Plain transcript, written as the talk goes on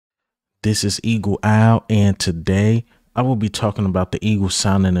This is Eagle Owl, and today I will be talking about the Eagles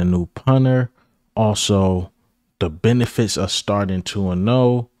signing a new punter. Also, the benefits of starting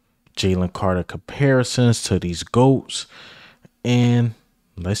 2-0, Jalen Carter comparisons to these GOATs, and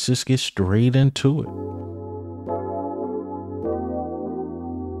let's just get straight into it.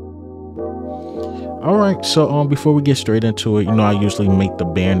 All right, so before we get straight into it, I usually make the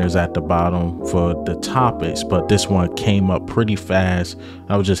banners at the bottom for the topics, but this one came up pretty fast.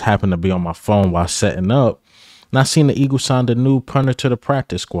 I was just happened to be on my phone while setting up, and I seen the Eagles signed a new punter to the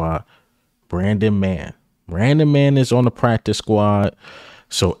practice squad, Brandon Mann. Brandon Mann is on the practice squad,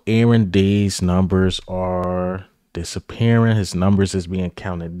 so Aaron Day's numbers are disappearing. His numbers is being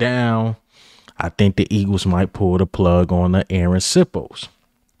counted down. I think the Eagles might pull the plug on the Aaron Sippos.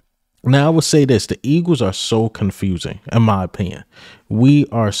 Now, I would say this. The Eagles are so confusing, in my opinion. We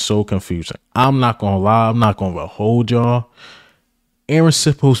are so confusing. I'm not going to lie. I'm not going to hold y'all. Aaron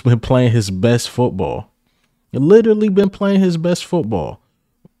Sippos been playing his best football. Literally been playing his best football.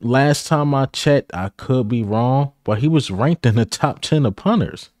 Last time I checked, I could be wrong, but he was ranked in the top 10 of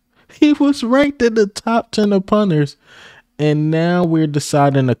punters. He was ranked in the top 10 of punters, and now we're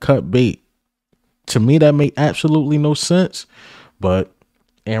deciding to cut bait. To me, that made absolutely no sense, but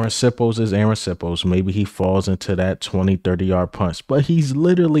Aaron Sippos is Aaron Sippos. Maybe he falls into that 20, 30-yard punch, but he's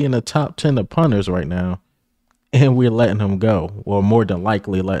literally in the top 10 of punters right now, and we're letting him go, or more than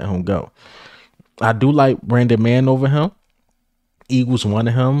likely letting him go. I do like Brandon Mann over him. Eagles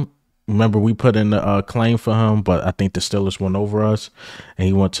wanted him. Remember, we put in a claim for him, but I think the Steelers won over us, and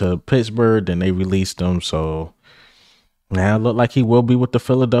he went to Pittsburgh, then they released him, so now it look like he will be with the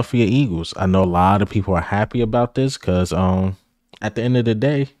Philadelphia Eagles. I know a lot of people are happy about this because at the end of the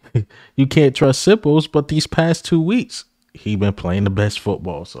day, you can't trust Sippos, but these past 2 weeks, he been playing the best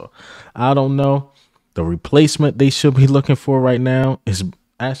football. So I don't know. The replacement they should be looking for right now is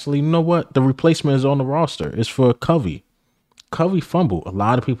actually, you know what? The replacement is on the roster. It's for Covey. Covey fumbled. A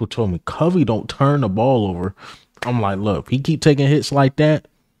lot of people told me Covey don't turn the ball over. I'm like, look, if he keep taking hits like that,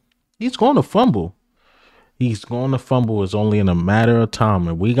 he's going to fumble. He's going to fumble. It's only in a matter of time.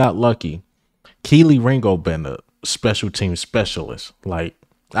 And we got lucky. Keely Ringo been a special team specialist. Like,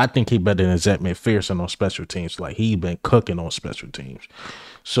 I think he better than Zach McPherson on special teams. Like, he been cooking on special teams.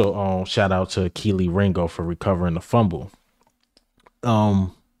 So shout out to Keely Ringo for recovering the fumble.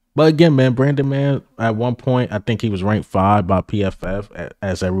 But again, man, Brandon Mann, at one point, I think he was ranked 5 by PFF,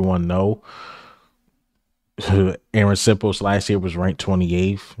 as everyone know. Aaron Sippos last year was ranked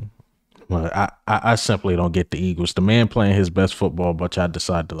 28th. But I simply don't get the Eagles. The man playing his best football, but y'all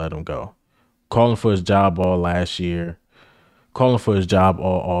decided to let him go. Calling for his job all last year, calling for his job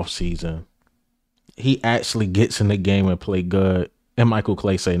all offseason. He actually gets in the game and play good. And Michael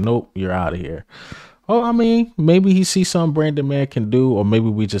Clay say, nope, you're out of here. Oh, I mean, maybe he sees something Brandon Mann can do, or maybe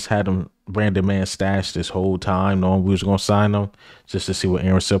we just had him Brandon Mann stashed this whole time, knowing we was going to sign him just to see what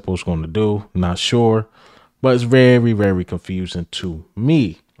Aaron Sippos was going to do. Not sure. But it's very, very confusing to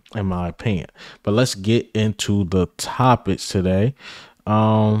me, in my opinion. But let's get into the topics today.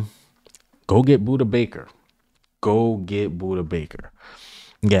 Go get Budda Baker. Go get Budda Baker.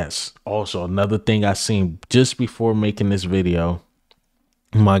 Yes. Also, another thing I seen just before making this video,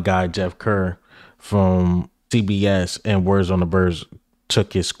 my guy Jeff Kerr from CBS and Words on the Birds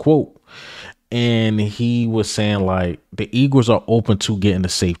took his quote, and he was saying, like, the Eagles are open to getting a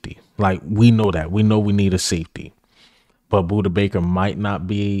safety. Like, we know that. We know we need a safety. But Budda Baker might not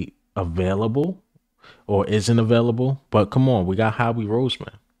be available or isn't available. But come on, we got Howie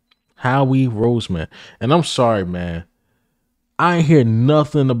Roseman. Howie Roseman. And I'm sorry, man. I ain't hear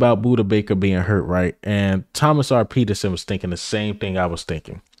nothing about Budda Baker being hurt, right? And Thomas R. Peterson was thinking the same thing I was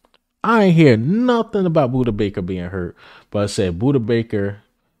thinking. I ain't hear nothing about Budda Baker being hurt. But I said Budda Baker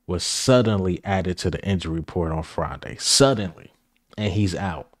was suddenly added to the injury report on Friday. Suddenly. And he's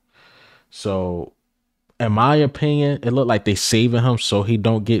out. So, in my opinion, it looked like they saving him so he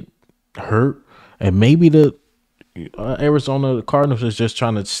don't get hurt. And maybe the Arizona Cardinals is just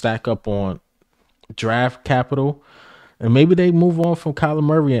trying to stack up on draft capital, and maybe they move on from Kyler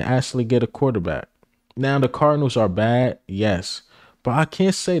Murray and actually get a quarterback. Now, the Cardinals are bad, yes, but I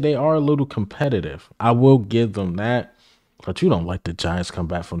can't say they are a little competitive. I will give them that, but you don't let the Giants come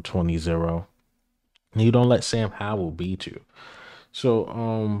back from 20-0. You don't let Sam Howell beat you.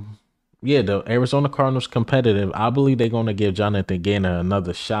 So, yeah, the Arizona Cardinals competitive. I believe they're going to give Jonathan Gaynor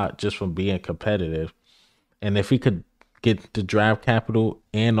another shot just from being competitive. And if he could get the draft capital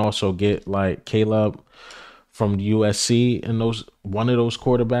and also get like Caleb from USC and one of those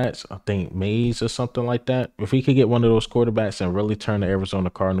quarterbacks, I think Mays or something like that. If he could get one of those quarterbacks and really turn the Arizona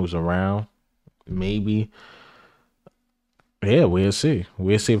Cardinals around, maybe Yeah, we'll see.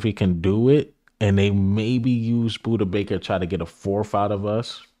 We'll see if he can do it. And they maybe use Buda Baker try to get a fourth out of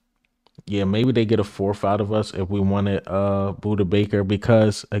us. Yeah, maybe they get a fourth out of us if we wanted Buda Baker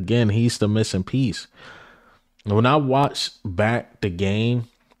because again, he's the missing piece. When I watched back the game,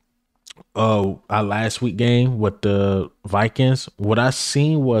 our last week game with the Vikings, what I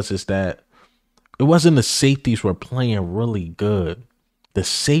seen was is that it wasn't the safeties were playing really good. The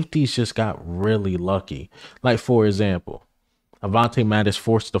safeties just got really lucky. Like for example, Avonte Mattis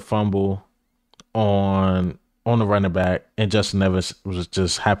forced the fumble on the running back, and Justin Evans was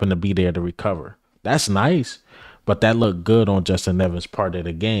just happened to be there to recover. That's nice, but that looked good on Justin Evans' part of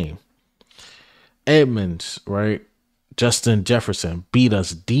the game. Edmonds, right? Justin Jefferson beat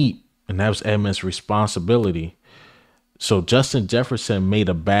us deep, and that was Edmonds' responsibility. So Justin Jefferson made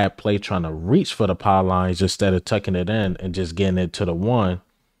a bad play trying to reach for the power lines instead of tucking it in and just getting it to the one.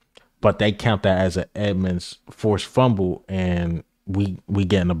 But they count that as an Edmonds forced fumble, and we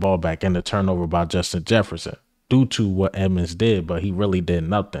getting the ball back and the turnover by Justin Jefferson due to what Edmonds did, but he really did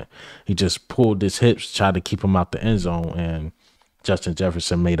nothing. He just pulled his hips, tried to keep him out the end zone, and Justin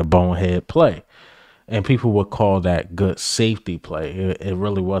Jefferson made a bonehead play. And people would call that good safety play. It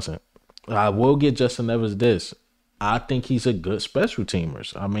really wasn't. I will get Justin Evans this. I think he's a good special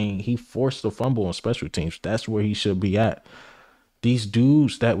teamers. I mean, he forced the fumble on special teams. That's where he should be at. These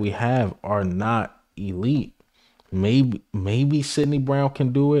dudes that we have are not elite. Maybe Sidney Brown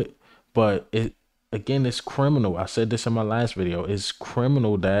can do it, but it's criminal. I said this in my last video. It's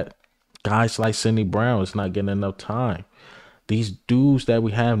criminal that guys like Sidney Brown is not getting enough time. These dudes that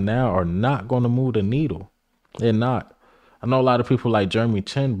we have now are not going to move the needle. They're not. I know a lot of people like Jeremy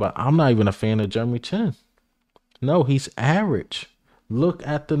Chin, but I'm not even a fan of Jeremy Chin. No, he's average. Look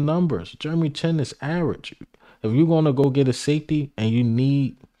at the numbers. Jeremy Chin is average. If you're going to go get a safety and you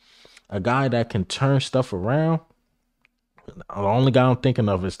need a guy that can turn stuff around, the only guy I'm thinking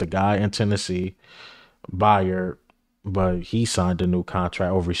of is the guy in Tennessee, Bayer, but he signed a new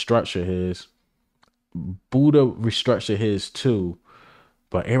contract or restructured his. Budda restructured his too,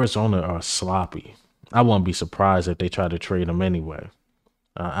 but Arizona are sloppy. I wouldn't be surprised if they try to trade him anyway.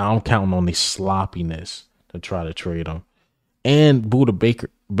 I'm counting on the sloppiness to try to trade him. And Budda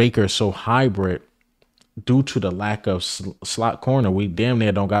Baker is so hybrid due to the lack of slot corner. We damn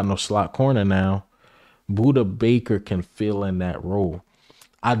near don't got no slot corner now. Budda Baker can fill in that role.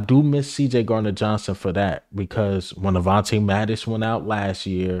 I do miss CJ Gardner-Johnson for that because when Avonte Mattis went out last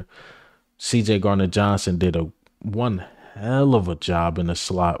year, CJ Gardner-Johnson did one hell of a job in the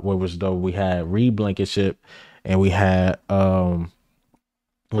slot. Where was though we had Reed Blankenship and we had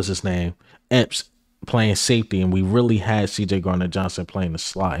what's his name? Epps playing safety, and we really had CJ Gardner-Johnson playing the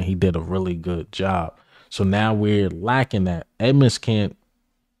slot, and he did a really good job. So now we're lacking that. Edmonds can't,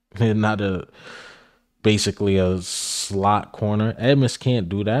 not basically a slot corner. Edmonds can't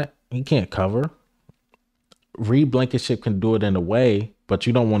do that. He can't cover. Reed Blankenship can do it in a way, but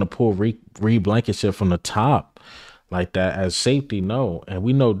you don't want to pull Reed Blankenship from the top like that as safety, no. And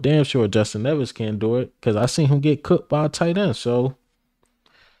we know damn sure Justin Evans can't do it because I seen him get cooked by a tight end. So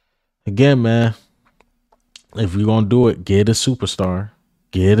again, man, if you're gonna do it, get a superstar.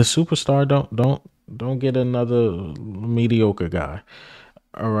 Get a superstar. Don't get another mediocre guy.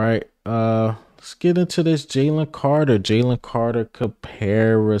 All right. Let's get into this Jalen Carter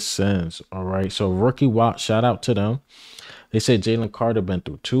comparisons. All right. So Rookie Watch, shout out to them. They said Jalen Carter been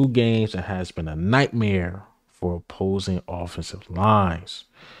through 2 games and has been a nightmare for opposing offensive lines.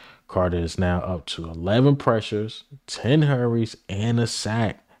 Carter is now up to 11 pressures, 10 hurries, and a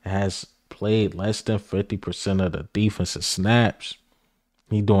sack. Has played less than 50% of the defensive snaps.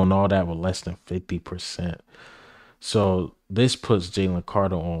 He doing all that with less than 50%. So this puts Jalen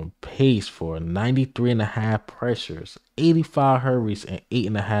Carter on pace for 93.5 pressures, 85 hurries, and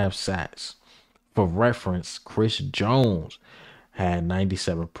 8.5 sacks. For reference, Chris Jones had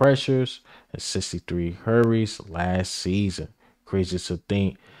 97 pressures and 63 hurries last season. Crazy to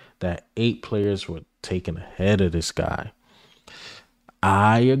think that 8 players were taken ahead of this guy.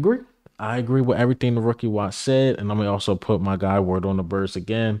 I agree. I agree with everything the Rookie Watch said. And let me also put my guy Word on the Birds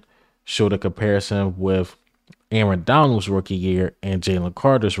again. Show the comparison with Aaron Donald's rookie year and Jalen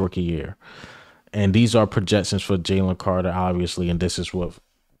Carter's rookie year. And these are projections for Jalen Carter, obviously. And this is what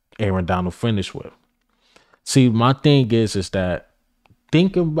Aaron Donald finished with. See, my thing is that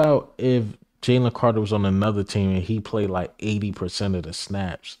think about if Jalen Carter was on another team and he played like 80% of the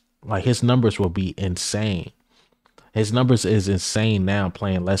snaps. Like his numbers will be insane. His numbers is insane now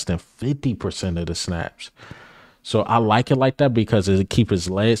playing less than 50% of the snaps. So I like it like that because it keeps his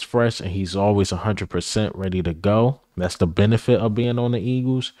legs fresh and he's always 100% ready to go. That's the benefit of being on the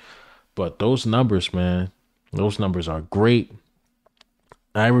Eagles. But those numbers, man, Those numbers are great.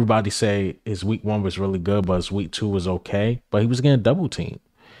 Everybody say his week 1 was really good, but his week 2 was okay. But he was getting double teamed.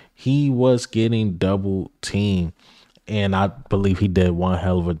 He was getting double teamed. And I believe he did one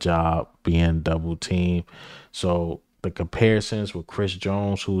hell of a job being double teamed. So the comparisons with Chris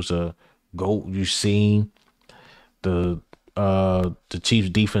Jones, who's a GOAT, you seen the Chiefs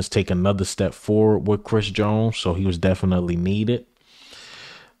defense take another step forward with Chris Jones. So he was definitely needed.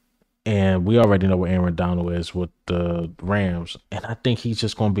 And we already know what Aaron Donald is with the Rams. And I think he's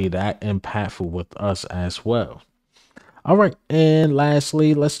just going to be that impactful with us as well. All right. And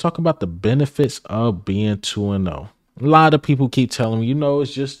lastly, let's talk about the benefits of being 2-0. A lot of people keep telling me,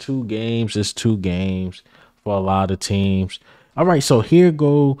 it's just 2 games. It's 2 games for a lot of teams. All right. So here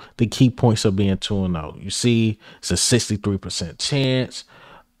go the key points of being 2-0. You see, it's a 63% chance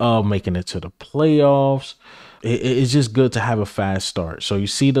of making it to the playoffs. It's just good to have a fast start. So you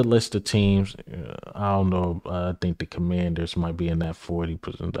see the list of teams. I don't know. I think the Commanders might be in that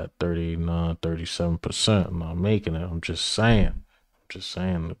 40%, that 39, 37%. Not making it. I'm just saying.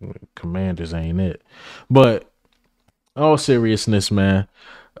 The Commanders ain't it. But all seriousness, man,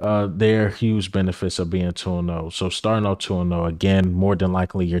 there are huge benefits of being 2-0. So starting out 2-0, again, more than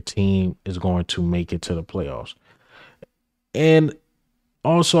likely your team is going to make it to the playoffs. And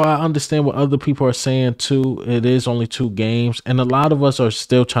also, I understand what other people are saying too. It is only 2 games, and a lot of us are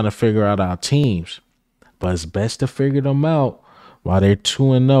still trying to figure out our teams. But it's best to figure them out while they're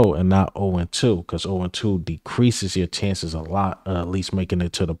 2-0 and not 0-2, because 0-2 decreases your chances a lot of at least making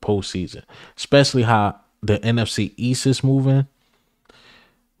it to the postseason. Especially how the NFC East is moving.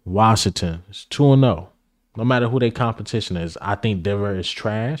 Washington is 2-0. No matter who their competition is, I think Denver is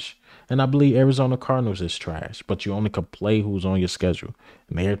trash. And I believe Arizona Cardinals is trash, but you only can play who's on your schedule.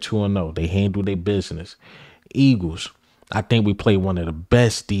 And they're 2-0. They handle their business. Eagles, I think we play one of the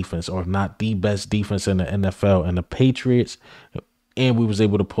best defense, or if not the best defense in the NFL. And the Patriots, and we was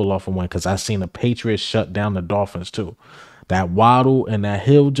able to pull off a win, because I seen the Patriots shut down the Dolphins too. That waddle and that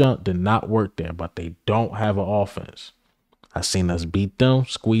hill jump did not work there, but they don't have an offense. I seen us beat them,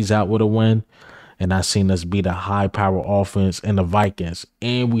 squeeze out with a win. And I seen us beat a high-power offense in the Vikings.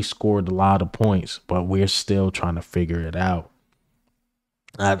 And we scored a lot of points, but we're still trying to figure it out.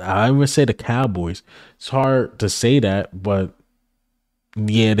 I even say the Cowboys. It's hard to say that, but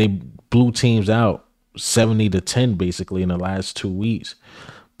yeah, they blew teams out 70-10 basically in the last 2 weeks.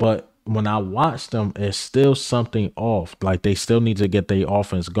 But when I watch them, it's still something off. Like they still need to get their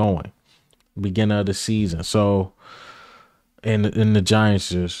offense going. Beginning of the season. So, and the Giants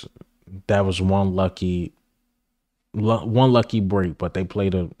just... that was one lucky break, but they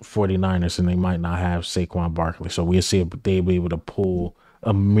played the 49ers and they might not have Saquon Barkley. So we'll see if they'll be able to pull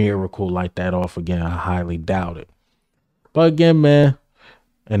a miracle like that off again. I highly doubt it. But again, man,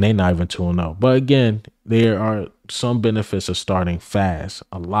 and they're not even 2-0. But again, there are some benefits of starting fast,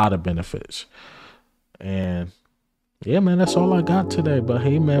 a lot of benefits. And yeah, man, that's all I got today. But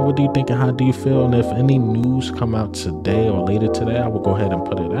hey, man, what do you think and how do you feel? And if any news come out today or later today, I will go ahead and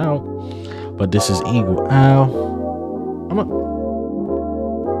put it out. But this is Eagle Owl. I'm up.